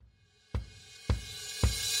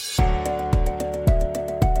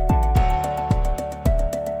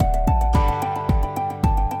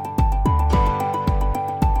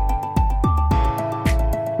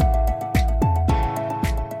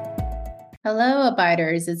Hello,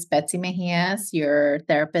 Abiders. It's Betsy Mejias, your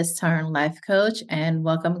therapist turned life coach, and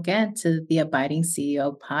welcome again to the Abiding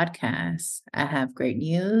CEO podcast. I have great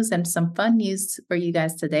news and some fun news for you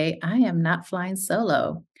guys today. I am not flying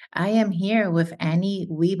solo. I am here with Annie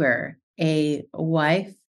Weber, a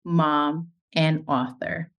wife, mom, and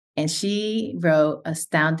author. And she wrote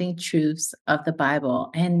Astounding Truths of the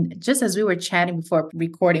Bible. And just as we were chatting before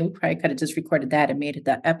recording, we probably could have just recorded that and made it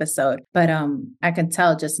that episode. But I can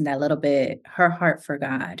tell just in that little bit her heart for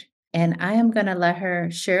God. And I am going to let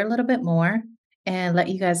her share a little bit more and let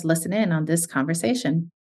you guys listen in on this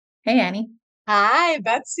conversation. Hey, Annie. Hi,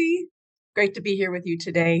 Betsy. Great to be here with you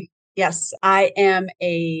today. Yes, I am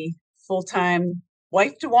a full-time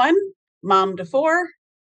wife to one, mom to four,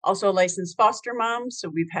 also a licensed foster mom. So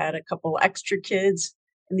we've had a couple extra kids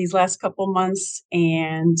in these last couple months.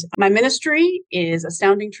 And my ministry is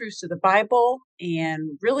Astounding Truths of the Bible.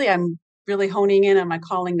 And really, I'm really honing in on my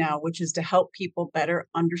calling now, which is to help people better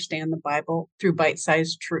understand the Bible through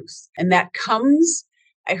bite-sized truths. And that comes,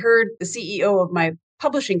 I heard the CEO of my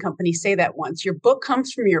publishing company say that once. Your book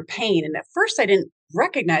comes from your pain. And at first I didn't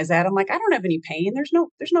recognize that. I'm like, I don't have any pain. There's no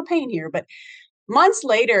pain here. But months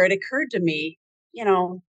later, it occurred to me,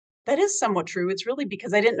 that is somewhat true. It's really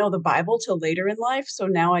because I didn't know the Bible till later in life. So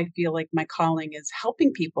now I feel like my calling is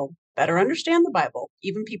helping people better understand the Bible,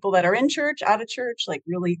 even people that are in church, out of church, like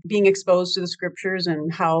really being exposed to the scriptures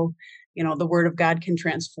and how, the word of God can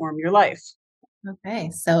transform your life.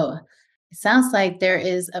 Okay. So it sounds like there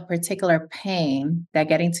is a particular pain that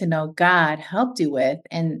getting to know God helped you with.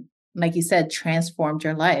 And like you said, transformed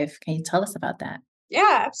your life. Can you tell us about that?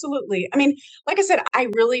 Yeah, absolutely. I mean, like I said, I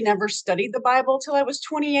really never studied the Bible till I was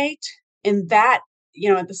 28. And that,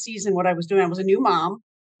 at the season, what I was doing, I was a new mom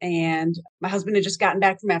and my husband had just gotten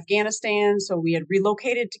back from Afghanistan. So we had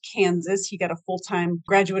relocated to Kansas. He got a full-time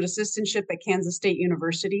graduate assistantship at Kansas State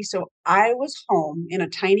University. So I was home in a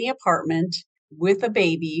tiny apartment with a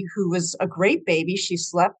baby who was a great baby. She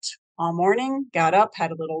slept all morning, got up,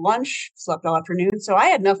 had a little lunch, slept all afternoon. So I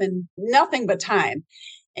had nothing but time.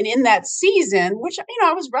 And in that season, which,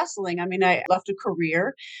 I was wrestling. I mean, I left a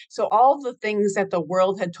career. So all the things that the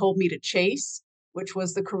world had told me to chase, which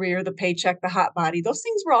was the career, the paycheck, the hot body, those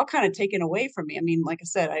things were all kind of taken away from me. I mean, like I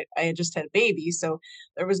said, I had just had a baby, so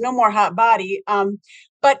there was no more hot body.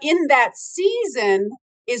 But in that season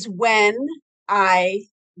is when I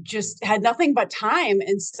just had nothing but time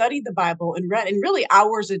and studied the Bible and read, and really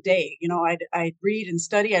hours a day. I'd read and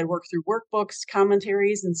study. I'd work through workbooks,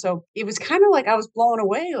 commentaries. And so it was kind of like I was blown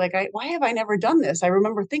away. Like, why have I never done this? I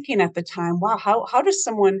remember thinking at the time, wow, how does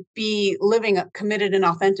someone be living a committed and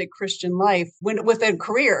authentic Christian life with a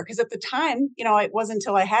career? Because at the time, it wasn't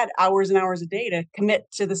until I had hours and hours a day to commit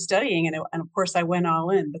to the studying. And of course I went all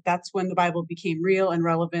in, but that's when the Bible became real and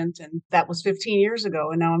relevant. And that was 15 years ago.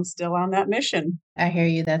 And now I'm still on that mission. I hear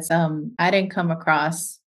you. That's I didn't come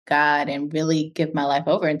across God and really give my life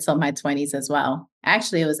over until my 20s as well.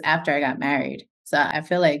 Actually, it was after I got married. So I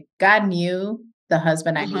feel like God knew the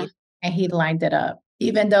husband I Uh-huh. needed and he lined it up.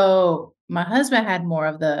 Even though my husband had more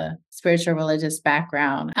of the spiritual religious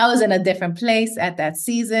background, I was in a different place at that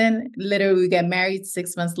season. Literally, we get married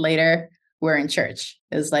 6 months later. We're in church.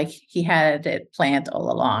 It was like he had it planned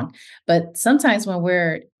all along. But sometimes when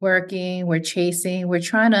we're working, we're chasing, we're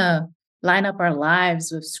trying to line up our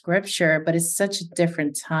lives with scripture, but it's such a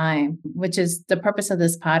different time, which is the purpose of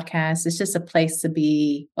this podcast. It's just a place to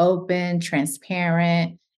be open,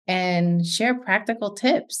 transparent, and share practical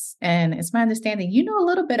tips. And it's my understanding you know a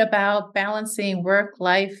little bit about balancing work,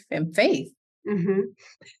 life, and faith. Mm-hmm.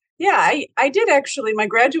 Yeah, I did actually. My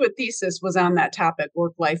graduate thesis was on that topic,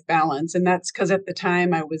 work-life balance. And that's because at the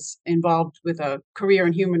time I was involved with a career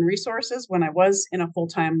in human resources when I was in a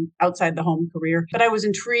full-time outside the home career. But I was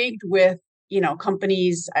intrigued with,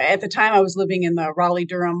 companies. At the time I was living in the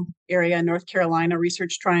Raleigh-Durham area in North Carolina,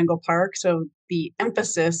 Research Triangle Park. So the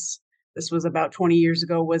emphasis, this was about 20 years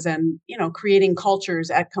ago, was in, creating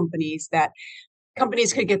cultures at companies that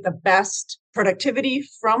companies could get the best productivity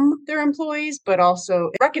from their employees, but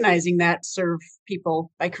also recognizing that serve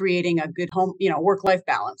people by creating a good home, work-life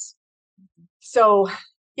balance. So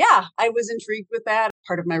yeah, I was intrigued with that.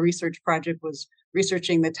 Part of my research project was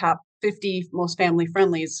researching the top 50 most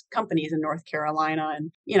family-friendly companies in North Carolina.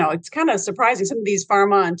 And, it's kind of surprising some of these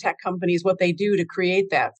pharma and tech companies, what they do to create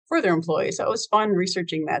that for their employees. So it was fun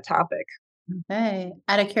researching that topic. Okay.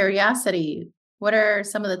 Out of curiosity, what are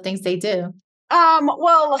some of the things they do?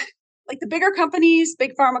 Well, like the bigger companies,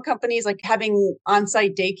 big pharma companies, like having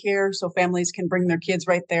on-site daycare so families can bring their kids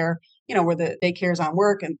right there. where the daycare's on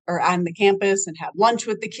work and or on the campus and have lunch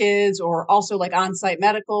with the kids, or also like on-site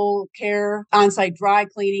medical care, on-site dry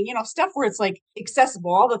cleaning, stuff where it's like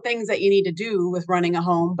accessible, all the things that you need to do with running a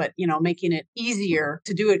home, but making it easier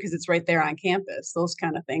to do it because it's right there on campus. Those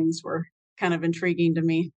kind of things were kind of intriguing to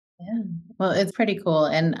me. Yeah. Well, it's pretty cool.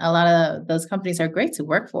 And a lot of those companies are great to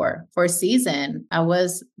work for. For a season, I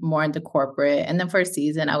was more into corporate. And then for a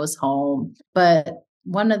season, I was home. But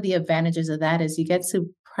one of the advantages of that is you get to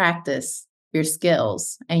practice your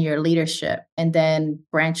skills and your leadership and then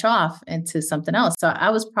branch off into something else. So I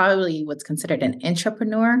was probably what's considered an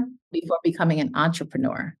intrapreneur before becoming an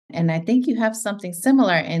entrepreneur. And I think you have something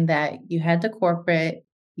similar in that you had the corporate,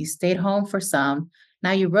 you stayed home for some.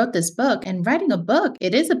 Now you wrote this book, and writing a book,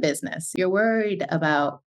 it is a business. You're worried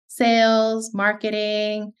about sales,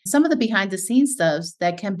 marketing, some of the behind the scenes stuff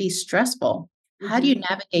that can be stressful. How do you Mhm.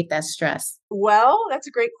 navigate that stress? Well, that's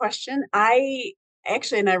a great question. I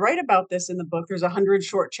actually, and I write about this in the book, there's 100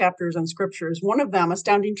 short chapters on scriptures. One of them,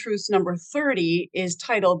 Astounding Truths number 30, is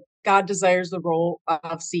titled God Desires the Role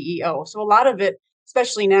of CEO. So a lot of it,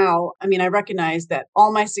 especially now, I mean, I recognize that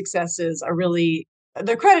all my successes are really,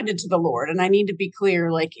 they're credited to the Lord. And I need to be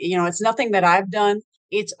clear, like, it's nothing that I've done.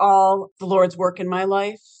 It's all the Lord's work in my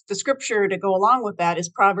life. The scripture to go along with that is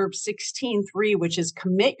Proverbs 16:3, which is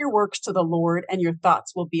commit your works to the Lord and your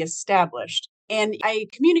thoughts will be established. And I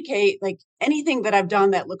communicate like anything that I've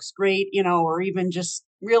done that looks great, or even just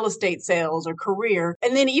real estate sales or career.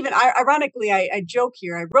 And then even ironically, I joke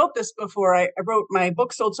here. I wrote this before I wrote my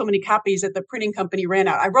book sold so many copies that the printing company ran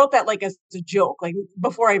out. I wrote that like as a joke, like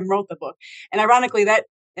before I even wrote the book. And ironically,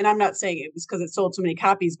 and I'm not saying it was because it sold so many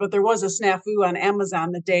copies, but there was a snafu on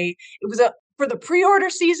Amazon the day it was for the pre-order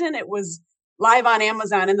season. It was live on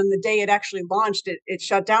Amazon, and then the day it actually launched, it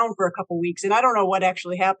shut down for a couple weeks. And I don't know what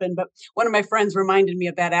actually happened, but one of my friends reminded me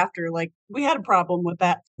of that after, like we had a problem with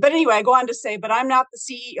that. But anyway, I go on to say, but I'm not the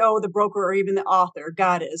CEO, the broker, or even the author.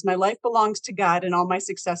 God is. My life belongs to God, and all my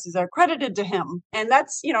successes are credited to Him. And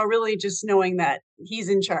that's really just knowing that He's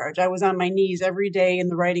in charge. I was on my knees every day in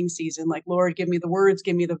the writing season, like, Lord, give me the words,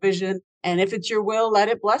 give me the vision, and if it's Your will, let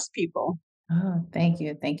it bless people. Oh, thank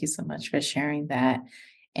you. Thank you so much for sharing that.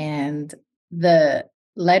 And the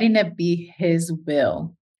letting it be his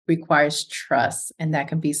will requires trust, and that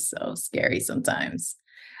can be so scary sometimes.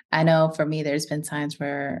 I know for me, there's been times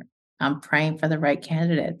where I'm praying for the right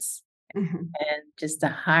candidates Mhm. and just the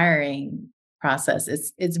hiring process.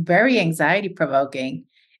 It's very anxiety provoking.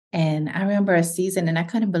 And I remember a season and I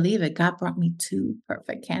couldn't believe it. God brought me two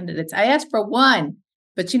perfect candidates. I asked for one,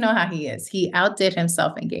 but you know how he is. He outdid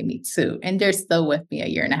himself and gave me two. And they're still with me a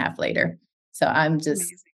year and a half later. So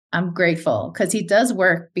Amazing. I'm grateful because he does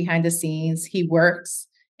work behind the scenes. He works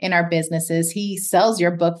in our businesses. He sells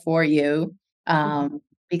your book for you Mhm.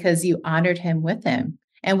 because you honored him with him.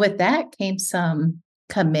 And with that came some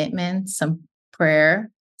commitment, some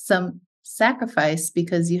prayer, some sacrifice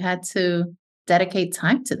because you had to dedicate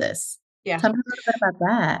time to this. Yeah. Tell me a little bit about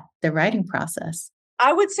that, the writing process.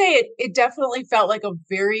 I would say it definitely felt like a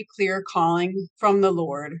very clear calling from the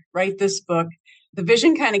Lord, write this book. The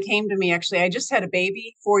vision kind of came to me actually. I just had a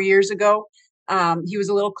baby 4 years ago. He was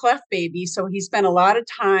a little cleft baby, so he spent a lot of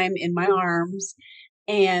time in my arms,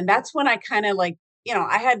 and that's when I kind of like,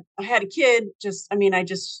 I had a kid, I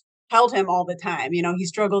just held him all the time. He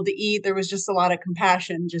struggled to eat. There was just a lot of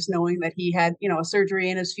compassion just knowing that he had, a surgery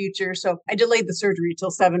in his future. So I delayed the surgery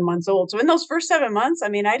till 7 months old. So in those first 7 months, I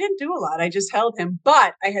didn't do a lot. I just held him,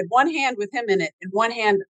 but I had one hand with him in it and one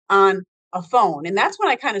hand on a phone. And that's when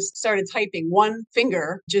I kind of started typing one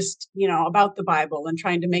finger, just, about the Bible and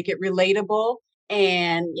trying to make it relatable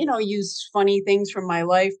and use funny things from my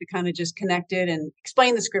life to kind of just connect it and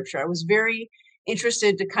explain the scripture. I was very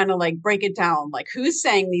interested to kind of like break it down, like who's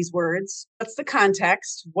saying these words, what's the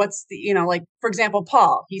context, what's the like for example,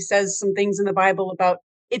 Paul, he says some things in the Bible about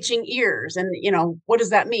itching ears, and what does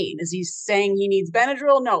that mean? Is he saying he needs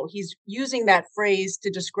Benadryl? No, he's using that phrase to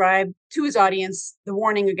describe to his audience the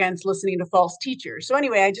warning against listening to false teachers. So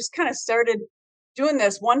anyway, I just kind of started doing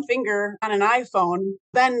this one finger on an iPhone.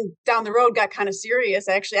 Then down the road got kind of serious.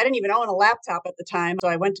 Actually, I didn't even own a laptop at the time. So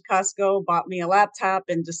I went to Costco, bought me a laptop,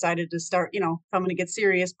 and decided to start, if I'm going to get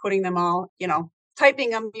serious, putting them all, typing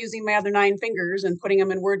them using my other 9 fingers and putting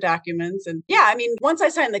them in Word documents. And yeah, once I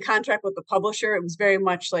signed the contract with the publisher, it was very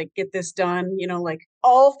much like, get this done, like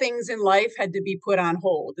all things in life had to be put on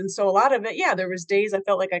hold. And so a lot of it, yeah, there was days I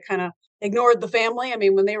felt like I kind of ignored the family.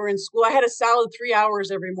 When they were in school, I had a solid 3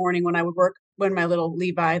 hours every morning when I would work when my little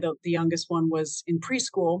Levi, the youngest one, was in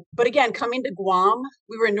preschool. But again, coming to Guam,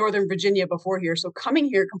 we were in Northern Virginia before here. So coming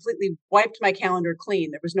here completely wiped my calendar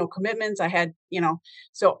clean. There was no commitments. I had,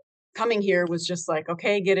 so coming here was just like,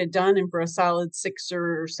 okay, get it done. And for a solid 6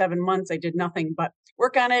 or 7 months, I did nothing but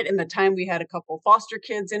work on it. In the time we had a couple foster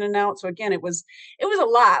kids in and out. So again, it was a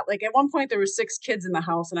lot. Like at one point there were 6 kids in the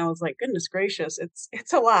house and I was like, goodness gracious,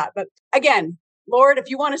 it's a lot. But again, Lord, if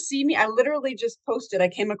you want to see me, I literally just posted, I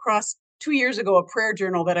came across 2 years ago a prayer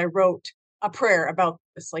journal that I wrote a prayer about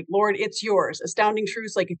this, like, Lord, it's yours. Astounding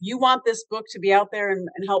Truths. Like, if you want this book to be out there and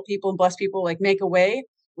help people and bless people, like, make a way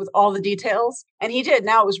with all the details. And he did.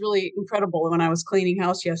 Now it was really incredible. When I was cleaning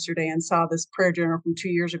house yesterday and saw this prayer journal from 2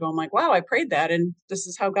 years ago, I'm like, wow, I prayed that. And this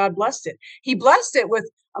is how God blessed it. He blessed it with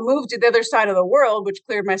a move to the other side of the world, which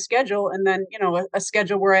cleared my schedule. And then, a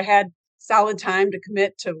schedule where I had solid time to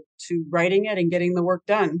commit to writing it and getting the work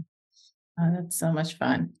done. Oh, that's so much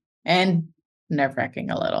fun and nerve-wracking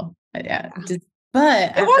a little. But yeah, just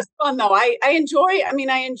but It was fun though. I enjoy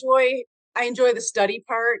the study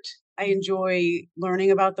part. I enjoy learning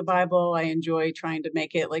about the Bible. I enjoy trying to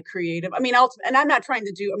make it like creative. I mean, and I'm not trying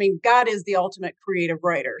to do, I mean, God is the ultimate creative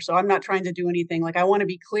writer. So I'm not trying to do anything. Like I want to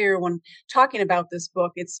be clear when talking about this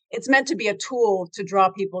book. It's meant to be a tool to draw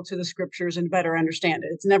people to the scriptures and better understand it.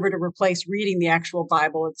 It's never to replace reading the actual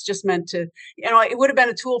Bible. It's just meant to, it would have been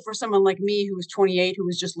a tool for someone like me who was 28, who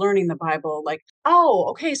was just learning the Bible. Like, oh,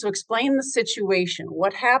 okay, so explain the situation.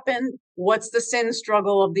 What happened? What's the sin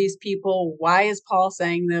struggle of these people? Why is Paul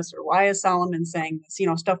saying this? Or why is Solomon saying this?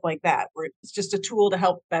 Stuff like that, where it's just a tool to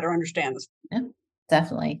help better understand this. yeah,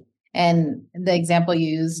 definitely. And the example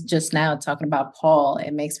you used just now, talking about Paul,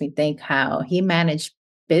 it makes me think how he managed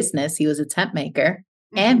business. He was a tent maker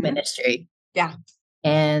and Mhm. ministry. Yeah.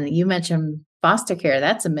 And you mentioned foster care.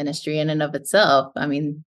 That's a ministry in and of itself. I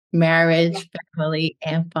mean, Yeah. marriage, family,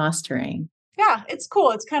 and fostering. Yeah, it's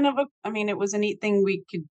cool. It's kind of it was a neat thing we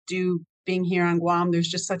could do being here on Guam. There's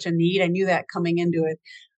just such a need. I knew that coming into it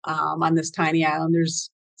on this tiny island. It's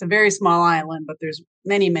a very small island, but there's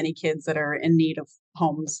many, many kids that are in need of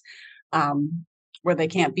homes um, where they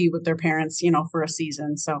can't be with their parents, for a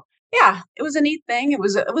season. So yeah, it was a neat thing. It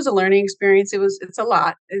was a learning experience. It's a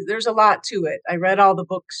lot. There's a lot to it. I read all the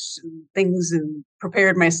books and things and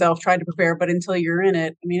prepared myself, tried to prepare, but until you're in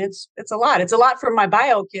it, I mean, it's a lot. It's a lot for my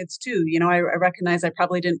bio kids too. I recognize I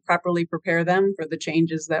probably didn't properly prepare them for the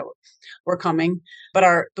changes that were coming.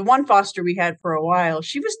 But the one foster we had for a while,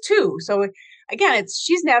 she was 2. So again,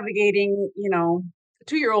 she's navigating, a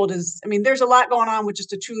 2-year-old is, I mean, there's a lot going on with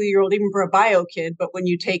just a 2-year-old, even for a bio kid. But when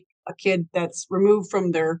you take a kid that's removed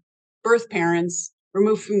from their birth parents,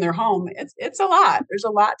 removed from their home, it's a lot. There's a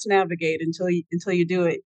lot to navigate until you do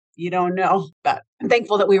it. You don't know, but I'm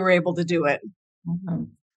thankful that we were able to do it.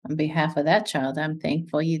 On behalf of that child, I'm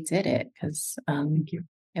thankful you did it because Thank you.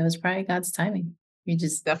 it was probably God's timing. You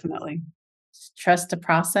just Definitely. trust the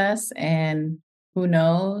process, and who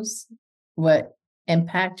knows what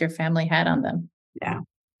impact your family had on them. Yeah.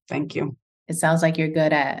 Thank you. It sounds like you're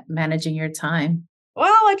good at managing your time. Well,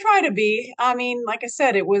 I try to be. I mean, like I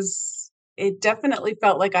said, it definitely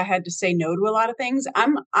felt like I had to say no to a lot of things.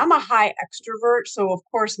 I'm a high extrovert, so of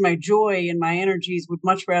course my joy and my energies would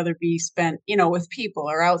much rather be spent, with people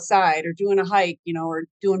or outside or doing a hike, or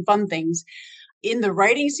doing fun things. In the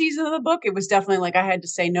writing season of the book, it was definitely like I had to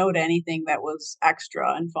say no to anything that was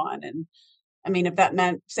extra and fun. And I mean, if that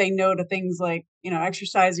meant saying no to things like,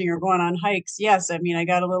 exercising or going on hikes, yes. I mean, I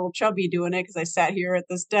got a little chubby doing it because I sat here at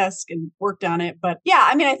this desk and worked on it. But yeah,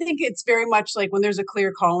 I mean, I think it's very much like when there's a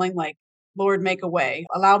clear calling, like, Lord, make a way,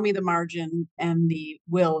 allow me the margin and the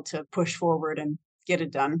will to push forward and get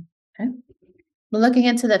it done. Okay. Well, looking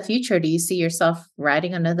into the future, do you see yourself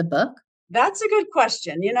writing another book? That's a good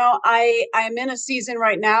question. I'm in a season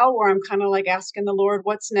right now where I'm kind of like asking the Lord,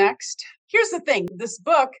 what's next? Here's the thing. This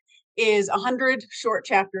book is 100 short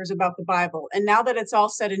chapters about the Bible. And now that it's all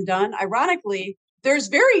said and done, ironically, there's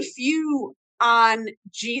very few on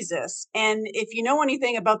Jesus. And if you know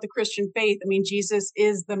anything about the Christian faith, I mean, Jesus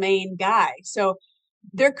is the main guy. So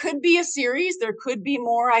there could be a series, there could be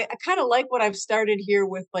more. I kind of like what I've started here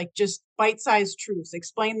with, like, just bite-sized truths,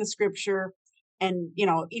 explain the scripture. And,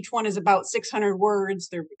 each one is about 600 words.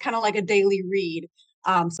 They're kind of like a daily read.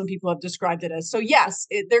 Some people have described it as. So yes,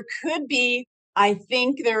 there could be, I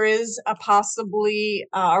think there is a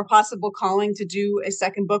possible calling to do a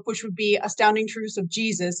second book, which would be Astounding Truths of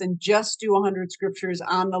Jesus, and just do 100 scriptures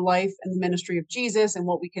on the life and the ministry of Jesus and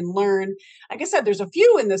what we can learn. Like I said, there's a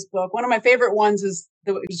few in this book. One of my favorite ones is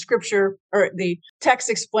the scripture or the text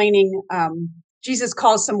explaining Jesus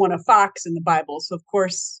calls someone a fox in the Bible. So of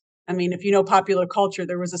course, I mean, if you know popular culture,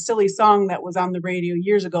 there was a silly song that was on the radio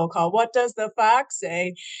years ago called "What Does the Fox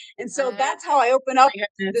Say?" And so that's how I open up My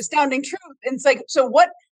the goodness. astounding truth. And it's like, so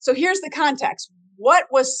what? So here's the context. What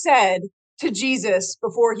was said to Jesus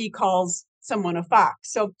before he calls someone a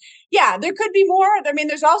fox. So yeah, there could be more. I mean,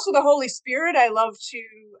 there's also the Holy Spirit I love to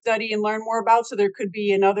study and learn more about. So there could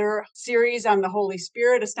be another series on the Holy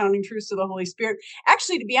Spirit, Astounding Truths of the Holy Spirit.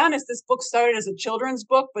 Actually, to be honest, this book started as a children's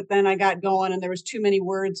book, but then I got going and there was too many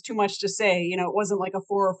words, too much to say. You know, it wasn't like a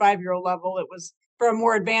 4 or 5-year-old level. It was for a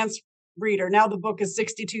more advanced reader. Now the book is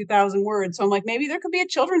 62,000 words. So I'm like, maybe there could be a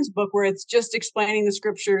children's book where it's just explaining the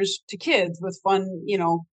scriptures to kids with fun,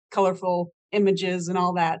 colorful images and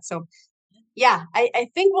all that. So yeah, I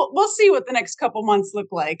think we'll see what the next couple months look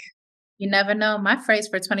like. You never know. My phrase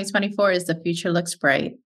for 2024 is the future looks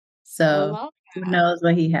bright. I So love who that. knows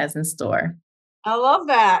what he has in store. I love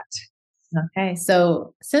that. Okay,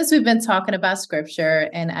 so since we've been talking about scripture,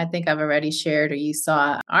 and I think I've already shared or you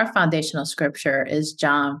saw, our foundational scripture is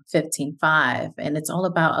John 15:5, and it's all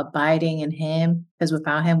about abiding in him because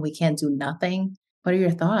without him, we can't do nothing. What are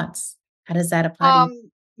your thoughts? How does that apply to you?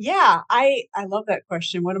 Yeah, I love that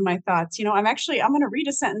question. What are my thoughts? I'm going to read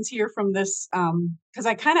a sentence here from this because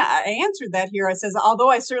I answered that here. It says, although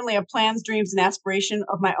I certainly have plans, dreams, and aspiration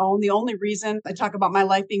of my own, the only reason I talk about my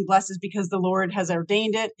life being blessed is because the Lord has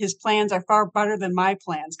ordained it. His plans are far better than my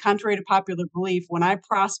plans. Contrary to popular belief, when I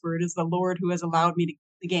prosper, it is the Lord who has allowed me to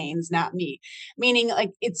the gains, not me. Meaning,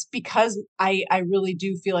 like, it's because I really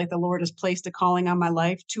do feel like the Lord has placed a calling on my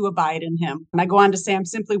life to abide in him. And I go on to say, I'm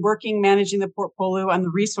simply working, managing the portfolio and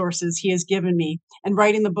the resources he has given me and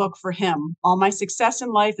writing the book for him. All my success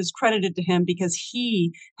in life is credited to him because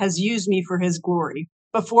he has used me for his glory.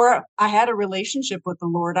 Before I had a relationship with the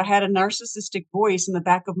Lord, I had a narcissistic voice in the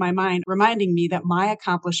back of my mind reminding me that my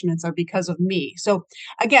accomplishments are because of me. So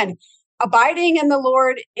again, abiding in the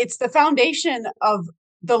Lord, it's the foundation of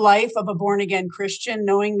the life of a born again Christian,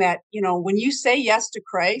 knowing that, when you say yes to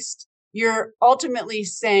Christ, you're ultimately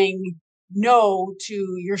saying no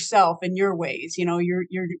to yourself and your ways.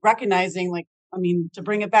 You're recognizing, like, I mean, to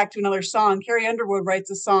bring it back to another song, Carrie Underwood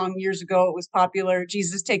writes a song years ago. It was popular,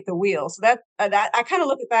 Jesus Take the Wheel. So that I kind of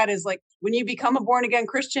look at that as like, when you become a born again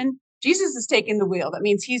Christian, Jesus is taking the wheel. That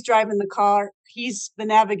means he's driving the car. He's the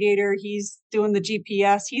navigator. He's doing the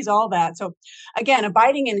GPS. He's all that. So again,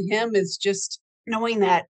 abiding in him is just knowing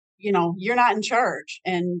that, you're not in charge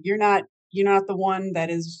and you're not the one that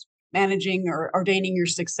is managing or ordaining your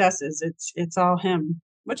successes. It's all him,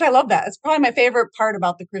 which I love. That it's probably my favorite part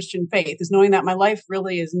about the Christian faith, is knowing that my life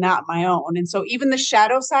really is not my own. And so even the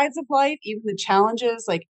shadow sides of life, even the challenges,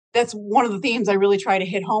 like, that's one of the themes I really try to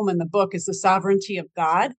hit home in the book, is the sovereignty of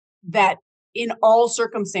God, that in all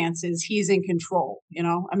circumstances, he's in control.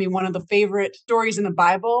 I mean, one of the favorite stories in the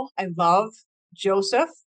Bible, I love Joseph.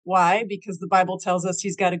 Why? Because the Bible tells us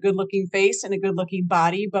he's got a good looking face and a good looking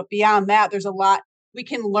body. But beyond that, there's a lot we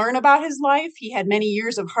can learn about his life. He had many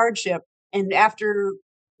years of hardship. And after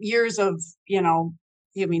years of, he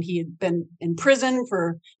had been in prison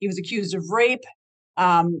he was accused of rape.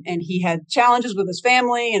 And he had challenges with his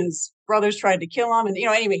family, and his brothers tried to kill him. And,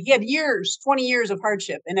 anyway, he had 20 years of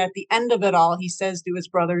hardship. And at the end of it all, he says to his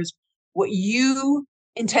brothers, what you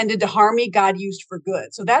intended to harm me, God used for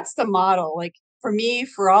good. So that's the model. Like, for me,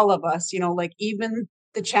 for all of us, like, even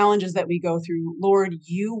the challenges that we go through, Lord,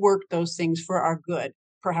 you work those things for our good,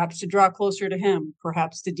 perhaps to draw closer to him,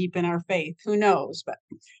 perhaps to deepen our faith. Who knows? But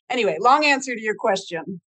anyway, long answer to your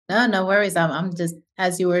question. No, no worries. I'm just,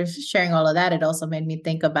 as you were sharing all of that, it also made me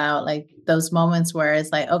think about like those moments where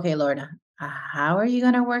it's like, okay, Lord, how are you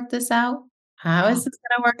going to work this out? How Yeah. is this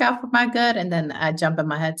going to work out for my good? And then I jump in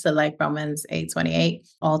my head to like Romans 8:28,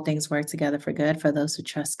 all things work together for good for those who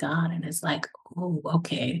trust God. And it's like, oh,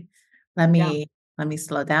 okay, let Yeah. me, let me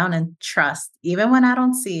slow down and trust, even when I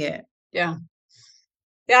don't see it. Yeah.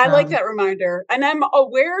 Yeah, I like Um, that reminder. And I'm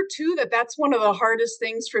aware too that that's one of the hardest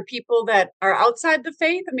things for people that are outside the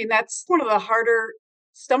faith. I mean, that's one of the harder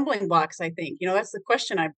stumbling blocks, I think. That's the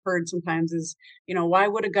question I've heard sometimes is, why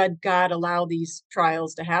would a God allow these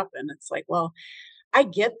trials to happen? It's like, well, I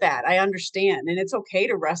get that. I understand. And it's okay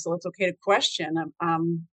to wrestle. It's okay to question.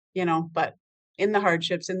 But in the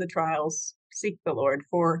hardships, in the trials, seek the Lord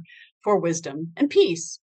for wisdom and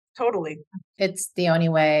peace. Totally. it's the only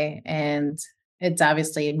way. And it's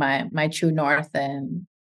obviously my true north and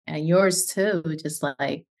yours too, just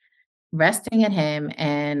like resting in him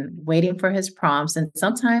and waiting for his prompts. And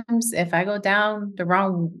sometimes if I go down the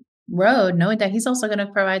wrong road, knowing that he's also going to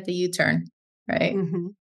provide the U-turn, right?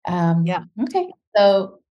 Hmm. Yeah. Okay.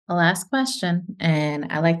 So the last question, and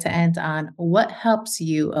I like to end on what helps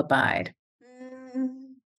you abide? Mm,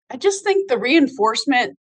 I just think the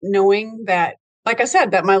reinforcement, knowing that, like I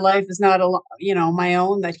said, that my life is not, my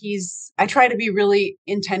own, that I try to be really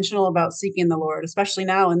intentional about seeking the Lord, especially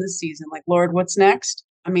now in this season. Like, Lord, what's next?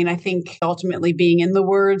 I mean, I think ultimately being in the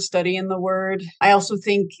word, studying the word. I also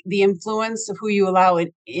think the influence of who you allow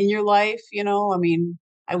in your life, I mean,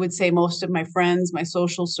 I would say most of my friends, my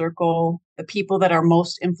social circle, the people that are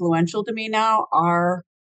most influential to me now are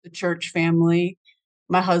the church family.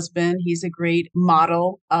 My husband, he's a great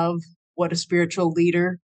model of what a spiritual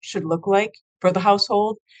leader should look like for the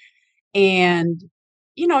household. And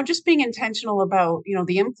just being intentional about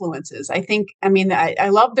the influences. I mean, I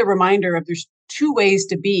love the reminder of there's two ways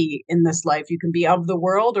to be in this life. You can be of the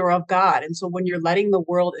world or of God. And so when you're letting the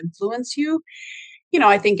world influence you,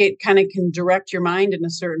 I think it kind of can direct your mind in a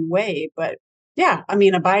certain way. But yeah, I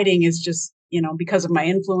mean, abiding is just because of my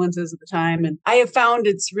influences at the time. And I have found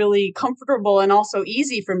it's really comfortable and also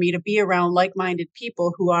easy for me to be around like-minded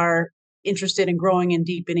people who are interested in growing and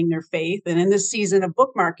deepening their faith. And in this season of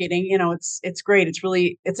book marketing, it's great.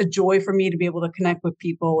 It's a joy for me to be able to connect with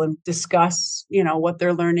people and discuss, what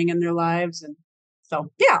they're learning in their lives. And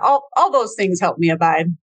so yeah, all those things help me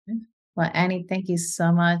abide. Well, Annie, thank you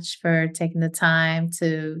so much for taking the time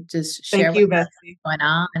to just share Thank with you, us Betsy. what's going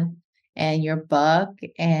on and your book.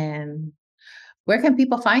 And where can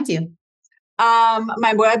people find you?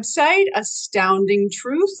 My website, Astounding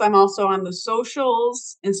Truths. I'm also on the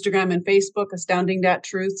socials, Instagram and Facebook,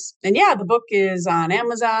 astounding.truths. And yeah, the book is on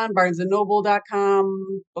Amazon,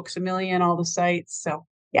 barnesandnoble.com, Books A Million, all the sites. So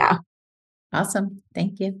yeah. Awesome.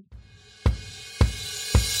 Thank you.